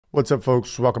What's up,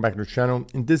 folks? Welcome back to the channel.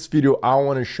 In this video, I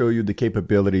want to show you the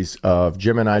capabilities of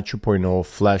Gemini 2.0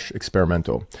 Flash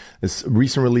Experimental. This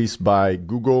recent release by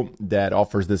Google that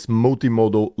offers this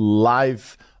multimodal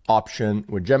live option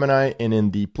with Gemini, and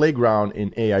in the playground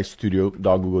in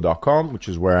aistudio.google.com, which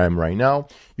is where I am right now,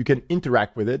 you can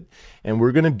interact with it. And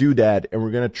we're going to do that, and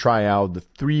we're going to try out the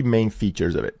three main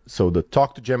features of it. So the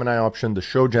Talk to Gemini option, the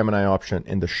Show Gemini option,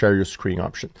 and the Share Your Screen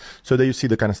option, so that you see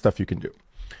the kind of stuff you can do.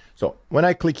 So when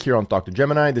I click here on Talk to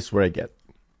Gemini, this is what I get.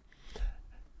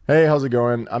 Hey, how's it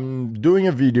going? I'm doing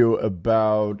a video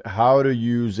about how to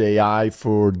use AI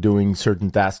for doing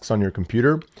certain tasks on your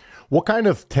computer. What kind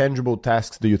of tangible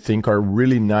tasks do you think are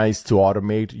really nice to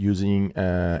automate using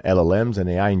LLMs and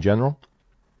AI in general?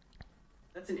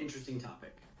 That's an interesting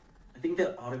topic. I think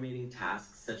that automating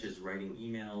tasks such as writing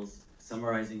emails,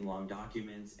 summarizing long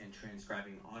documents, and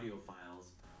transcribing audio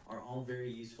files are all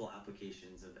very useful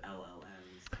applications of LLMs.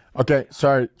 Okay,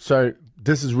 sorry.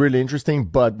 This is really interesting,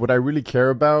 but what I really care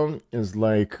about is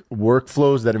like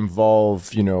workflows that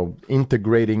involve,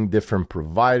 integrating different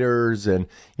providers and,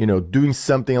 doing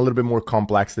something a little bit more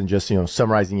complex than just,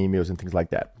 summarizing emails and things like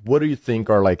that. What do you think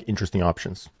are like interesting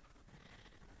options?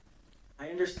 I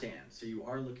understand. So you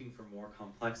are looking for more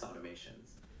complex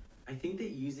automations. I think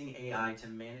that using AI to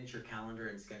manage your calendar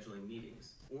and scheduling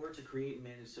meetings, or to create and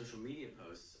manage social media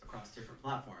posts across different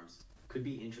platforms, could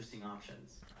be interesting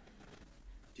options.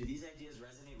 Do these ideas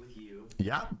resonate with you?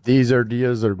 Yeah, these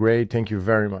ideas are great. Thank you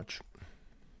very much.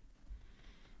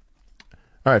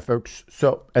 All right, folks.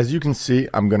 So as you can see,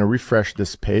 I'm going to refresh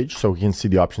this page so we can see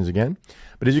the options again.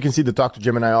 But as you can see, the Talk to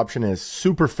Gemini option is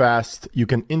super fast. You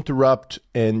can interrupt,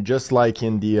 and just like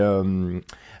in the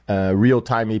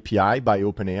real-time API by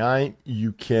OpenAI,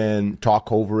 you can talk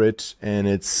over it, and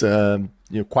it's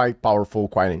quite powerful,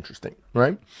 quite interesting,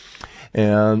 right?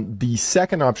 And the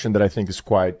second option that I think is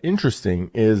quite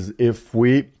interesting is if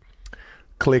we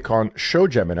click on Show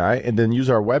Gemini and then use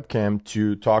our webcam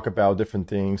to talk about different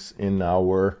things in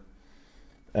our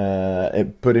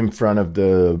put in front of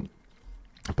the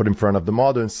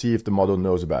model and see if the model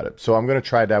knows about it. So I'm going to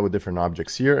try that with different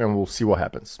objects here, and we'll see what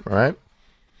happens. All right.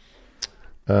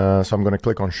 So I'm going to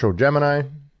click on Show Gemini.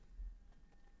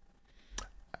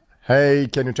 Hey,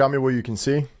 can you tell me what you can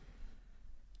see?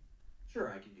 Sure,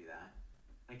 I can do that.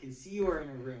 I can see you are in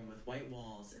a room with white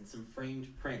walls and some framed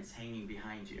prints hanging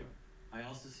behind you. I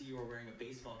also see you are wearing a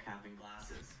baseball cap and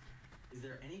glasses. Is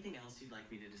there anything else you'd like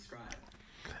me to describe?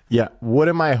 Yeah, what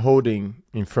am I holding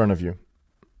in front of you?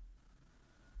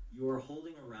 You are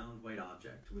holding a round white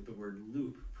object with the word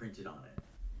loop printed on it.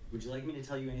 Would you like me to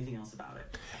tell you anything else about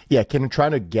it? Yeah, can you try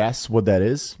to guess what that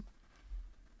is?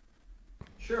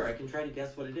 Sure, I can try to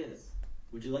guess what it is.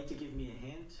 Would you like to give me a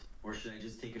hint, or should I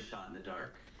just take a shot in the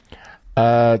dark?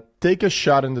 Take a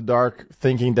shot in the dark,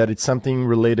 thinking that it's something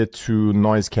related to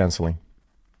noise canceling.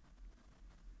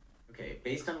 Okay,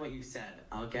 based on what you said,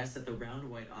 I'll guess that the round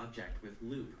white object with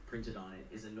loop printed on it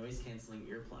is a noise canceling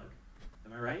earplug.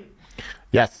 Am I right?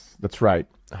 Yes, that's right.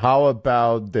 How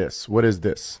about this? What is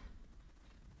this?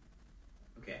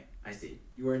 Okay, I see.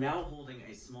 You are now holding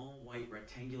a small white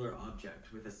rectangular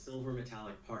object with a silver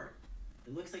metallic part.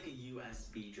 It looks like a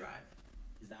USB drive.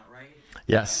 Is that right?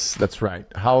 Yes, that's right.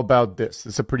 How about this?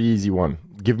 It's a pretty easy one.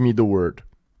 Give me the word.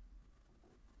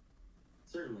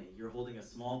 Certainly. You're holding a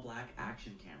small black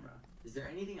action camera. Is there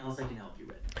anything else I can help you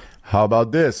with? How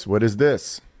about this? What is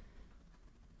this?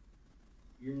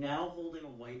 You're now holding a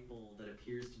white bowl that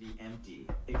appears to be empty,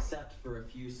 except for a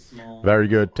few small... Very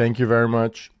good. Thank you very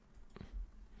much.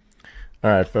 All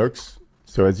right, folks.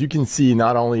 So as you can see,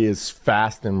 not only is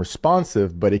fast and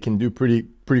responsive, but it can do pretty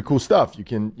cool stuff. You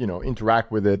can,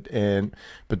 interact with it and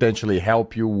potentially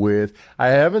help you with... I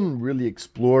haven't really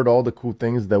explored all the cool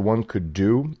things that one could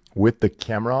do with the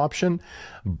camera option,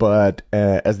 but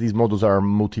as these models are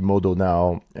multimodal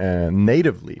now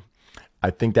natively,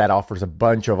 I think that offers a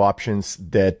bunch of options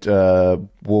that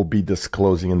we'll be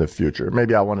disclosing in the future.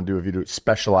 Maybe I want to do a video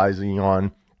specializing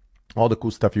on all the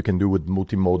cool stuff you can do with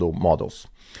multimodal models.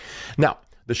 Now,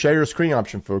 the Share Your Screen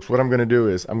option, folks, what I'm going to do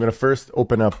is I'm going to first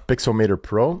open up Pixelmator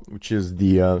Pro, which is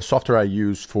the software I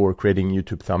use for creating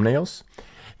YouTube thumbnails.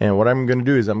 And what I'm going to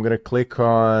do is I'm going to click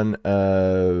on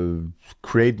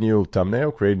Create New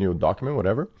Thumbnail, Create New Document,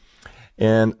 whatever.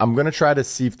 And I'm going to try to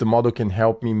see if the model can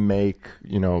help me make,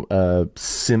 a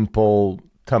simple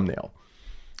thumbnail.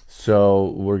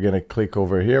 So we're going to click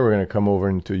over here. We're going to come over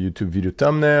into YouTube video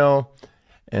thumbnail.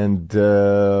 And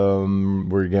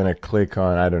we're going to click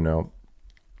on, I don't know.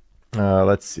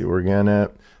 Let's see.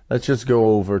 Let's just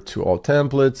go over to all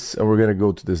templates. And we're going to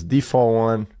go to this default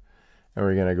one. And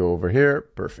we're going to go over here.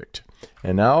 Perfect.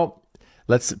 And now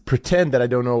let's pretend that I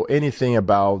don't know anything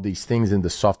about these things in the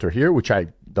software here, which I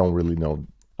don't really know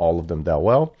all of them that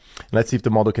well. Let's see if the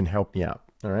model can help me out.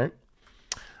 All right.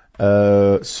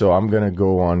 So I'm going to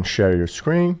go on share your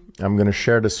screen. I'm going to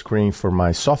share the screen for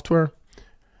my software.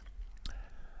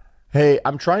 Hey,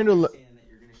 I'm trying to understand that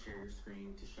you're going to share your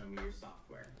screen to show me your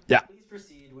software. Yeah. Please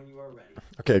proceed when you are ready.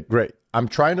 Okay, great. I'm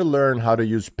trying to learn how to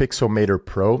use Pixelmator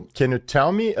Pro. Can you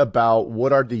tell me about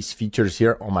what are these features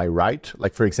here on my right?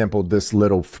 Like, for example, this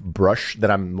little brush that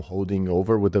I'm holding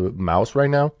over with the mouse right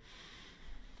now.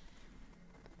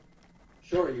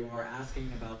 Sure, you are asking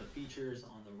about the features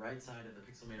on the right side of the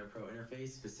Pixelmator Pro interface,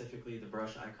 specifically the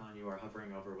brush icon you are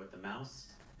hovering over with the mouse.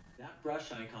 That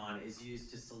brush icon is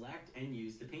used to select and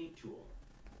use the paint tool.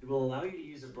 It will allow you to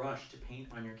use a brush to paint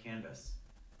on your canvas.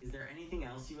 Is there anything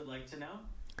else you would like to know?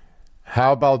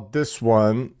 How about this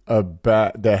one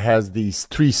that has these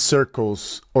 3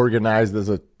 circles organized as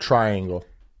a triangle?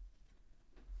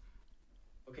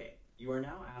 Okay, you are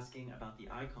now asking about the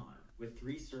icon with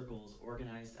 3 circles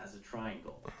organized as a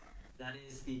triangle. That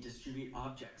is the Distribute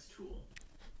Objects tool.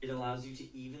 It allows you to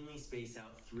evenly space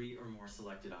out 3 or more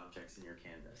selected objects in your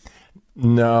canvas.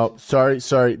 No,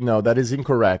 sorry. No, that is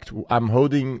incorrect. I'm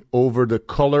holding over the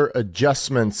color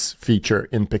adjustments feature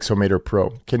in Pixelmator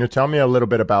Pro. Can you tell me a little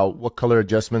bit about what color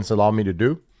adjustments allow me to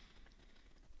do?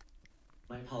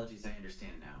 My apologies, I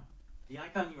understand now. The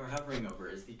icon you are hovering over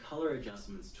is the Color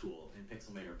Adjustments tool in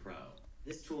Pixelmator Pro.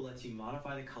 This tool lets you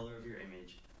modify the color of your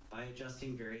image by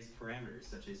adjusting various parameters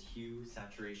such as hue,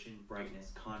 saturation,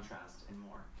 brightness, contrast, and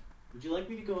more. Would you like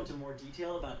me to go into more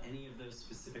detail about any of those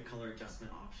specific color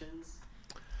adjustment options?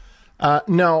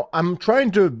 No, I'm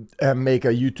trying to make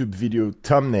a YouTube video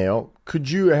thumbnail. Could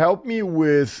you help me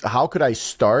with how could I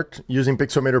start using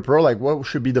Pixelmator Pro? Like, what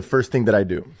should be the first thing that I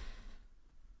do?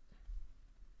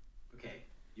 Okay,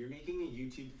 you're making a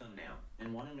YouTube thumbnail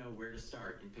and want to know where to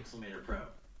start in Pixelmator Pro.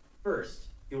 First,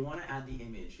 you'll want to add the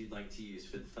image you'd like to use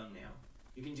for the thumbnail.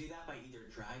 You can do that by either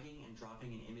dragging and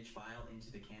dropping an image file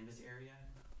into the canvas area,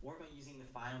 or by using the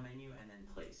File menu and then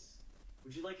Place.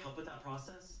 Would you like help with that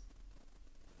process?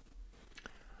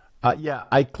 Yeah,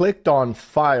 I clicked on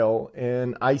File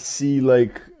and I see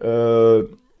like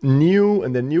New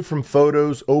and then New from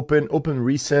Photos, Open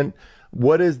Recent.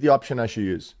 What is the option I should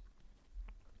use?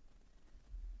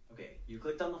 Okay, you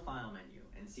clicked on the File menu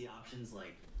and see options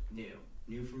like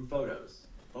New from Photos,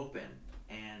 Open,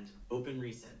 and Open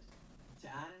Recent. To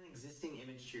add an existing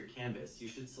image to your canvas, you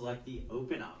should select the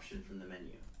Open option from the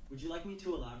menu. Would you like me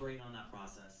to elaborate on that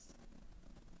process?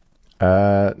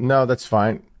 No, that's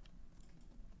fine.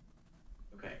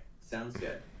 Okay, sounds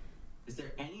good. Is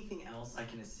there anything else I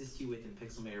can assist you with in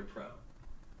Pixelmator Pro?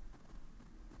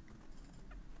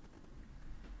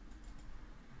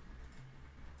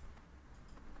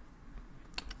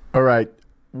 All right.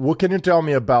 What can you tell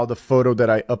me about the photo that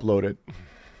I uploaded?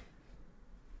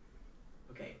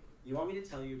 Okay, you want me to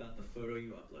tell you about the photo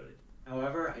you uploaded.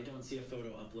 However, I don't see a photo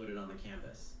uploaded on the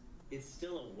canvas. It's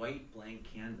still a white blank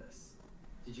canvas.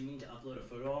 Did you mean to upload a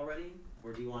photo already,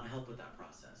 or do you want help with that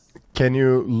process? Can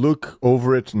you look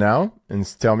over it now and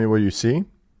tell me what you see?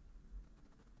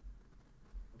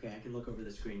 Okay, I can look over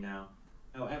the screen now.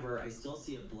 However, I still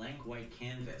see a blank white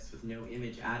canvas with no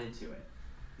image added to it.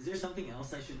 Is there something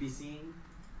else I should be seeing?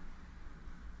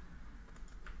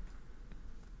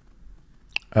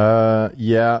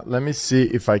 Yeah, let me see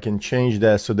if I can change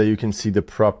that so that you can see the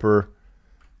proper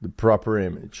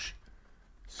image.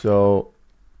 So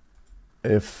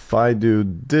if I do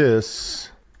this,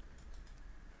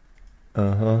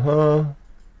 Okay,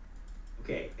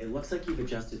 it looks like you've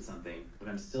adjusted something, but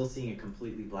I'm still seeing a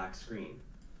completely black screen.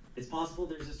 It's possible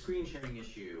there's a screen sharing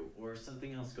issue or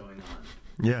something else going on.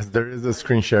 Yes, there is a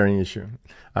screen sharing issue.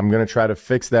 I'm gonna try to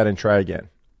fix that and try again.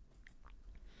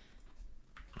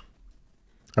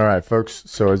 All right, folks.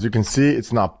 So as you can see,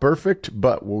 it's not perfect,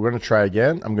 but we're gonna try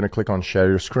again. I'm gonna click on share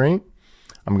your screen.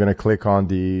 I'm gonna click on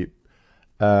the,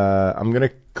 I'm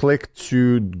gonna click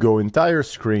to go entire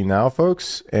screen now,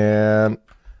 folks. And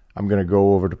I'm gonna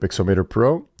go over to Pixelmator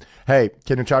Pro. Hey,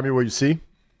 can you tell me what you see?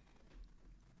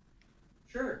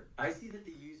 Sure, I see that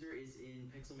the user is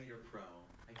in Pixelmator Pro.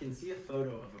 I can see a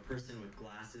photo of a person with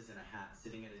glasses and a hat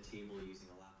sitting at a table using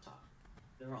a laptop.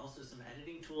 There are also some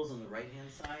editing tools on the right-hand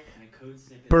side and a code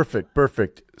snippet.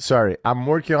 Perfect. Sorry, I'm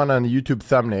working on a YouTube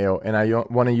thumbnail and I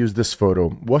want to use this photo.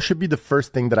 What should be the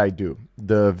first thing that I do?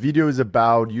 The video is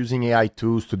about using AI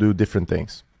tools to do different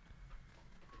things.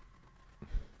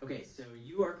 Okay, so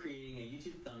you are creating a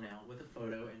YouTube thumbnail with a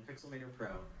photo in Pixelmator Pro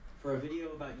for a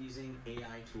video about using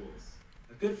AI tools.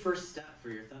 A good first step for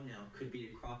your thumbnail could be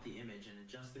to crop the image and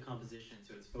adjust the composition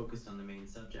so it's focused on the main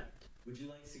subject. Would you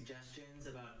like suggestions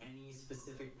about any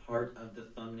specific part of the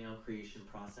thumbnail creation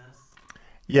process?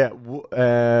 Yeah.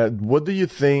 What do you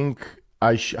think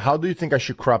how do you think I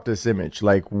should crop this image?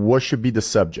 Like, what should be the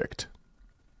subject?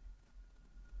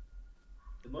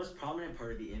 The most prominent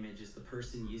part of the image is the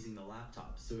person using the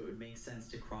laptop, so it would make sense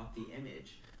to crop the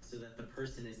image so that the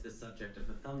person is the subject of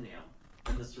the thumbnail,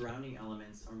 and the surrounding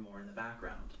elements are more in the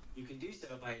background. You can do so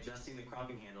by adjusting the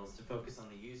cropping handles to focus on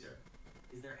the user.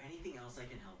 Is there anything else I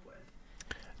can help with?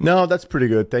 No, that's pretty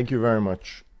good. Thank you very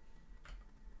much.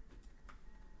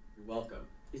 You're welcome.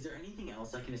 Is there anything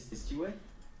else I can assist you with?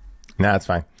 Nah, it's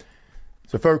fine.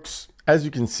 So folks, as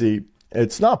you can see,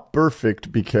 it's not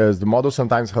perfect because the model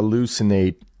sometimes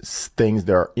hallucinate things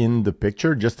that are in the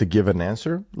picture just to give an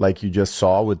answer, like you just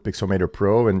saw with Pixelmator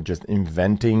Pro and just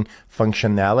inventing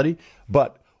functionality.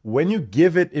 But when you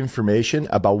give it information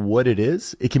about what it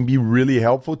is, it can be really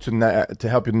helpful to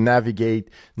help you navigate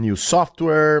new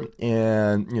software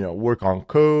and, you know, work on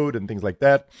code and things like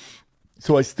that.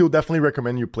 So I still definitely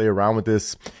recommend you play around with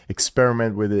this,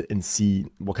 experiment with it, and see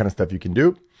what kind of stuff you can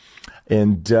do.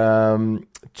 And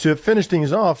to finish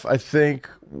things off, I think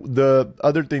the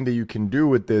other thing that you can do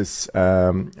with this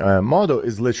model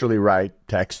is literally write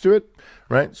text to it,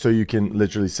 right? So you can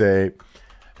literally say,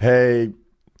 hey,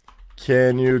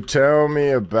 can you tell me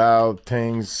about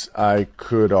things I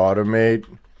could automate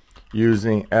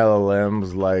using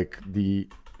LLMs like the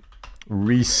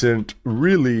recent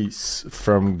release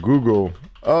from Google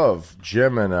of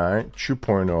Gemini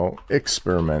 2.0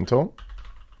 experimental.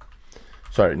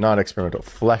 Sorry, not experimental,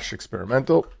 Flash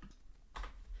experimental.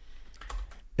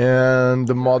 And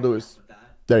the model is,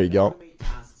 there you go. Automate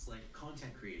tasks like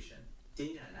content creation,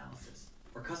 data analysis,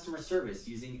 or customer service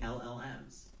using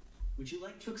LLMs. Would you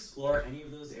like to explore any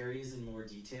of those areas in more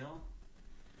detail?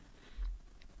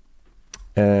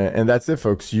 And that's it,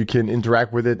 folks. You can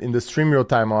interact with it in the stream real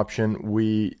time option.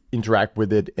 We interact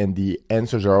with it and the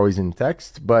answers are always in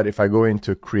text. But if I go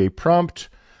into create prompt,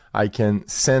 I can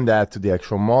send that to the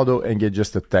actual model and get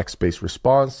just a text-based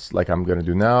response like I'm going to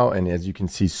do now. And as you can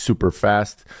see, super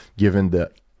fast given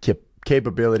the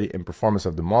capability and performance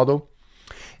of the model.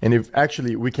 And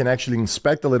we can actually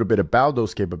inspect a little bit about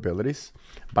those capabilities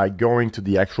by going to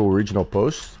the actual original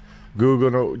post,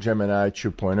 Google Gemini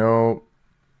 2.0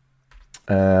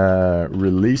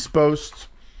 release post.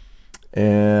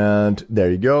 And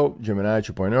there you go, Gemini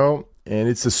 2.0. And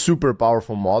it's a super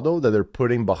powerful model that they're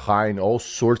putting behind all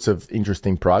sorts of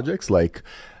interesting projects, like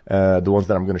the ones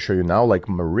that I'm going to show you now, like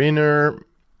Mariner,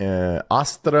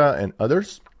 Astra, and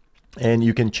others. And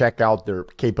you can check out their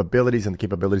capabilities and the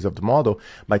capabilities of the model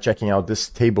by checking out this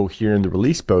table here in the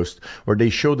release post, where they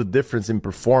show the difference in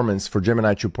performance for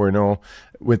Gemini 2.0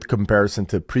 with comparison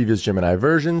to previous Gemini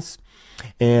versions.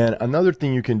 And another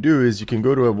thing you can do is you can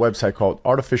go to a website called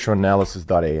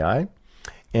artificialanalysis.ai,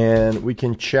 and we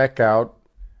can check out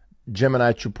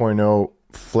Gemini 2.0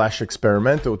 Flash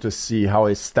experimental to see how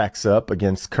it stacks up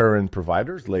against current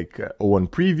providers like O1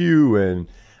 Preview and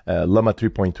Llama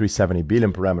 3.370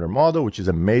 billion parameter model, which is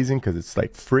amazing because it's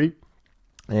like free.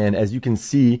 And as you can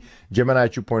see, Gemini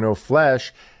 2.0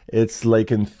 Flash, it's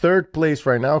like in third place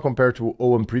right now compared to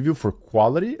O1 Preview for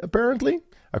quality, apparently,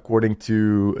 according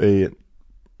to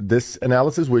this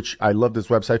analysis, which I love this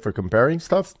website for comparing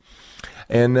stuff.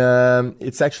 And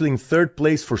it's actually in third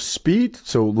place for speed.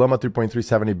 So Llama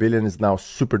 3.370 billion is now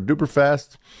super duper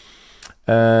fast.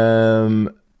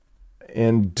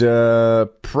 And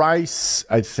price,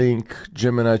 I think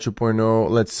Gemini 2.0,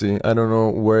 let's see, I don't know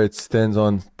where it stands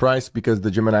on price because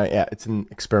the Gemini, it's an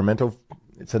experimental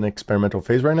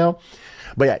phase right now.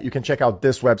 But yeah, you can check out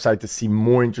this website to see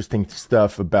more interesting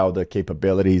stuff about the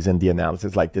capabilities and the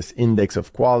analysis, like this index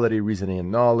of quality, reasoning and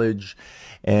knowledge,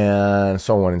 and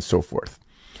so on and so forth.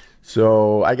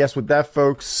 So I guess with that,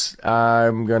 folks,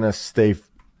 I'm going to stay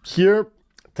here.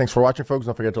 Thanks for watching, folks.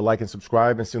 Don't forget to like and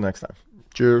subscribe, and see you next time.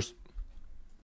 Cheers.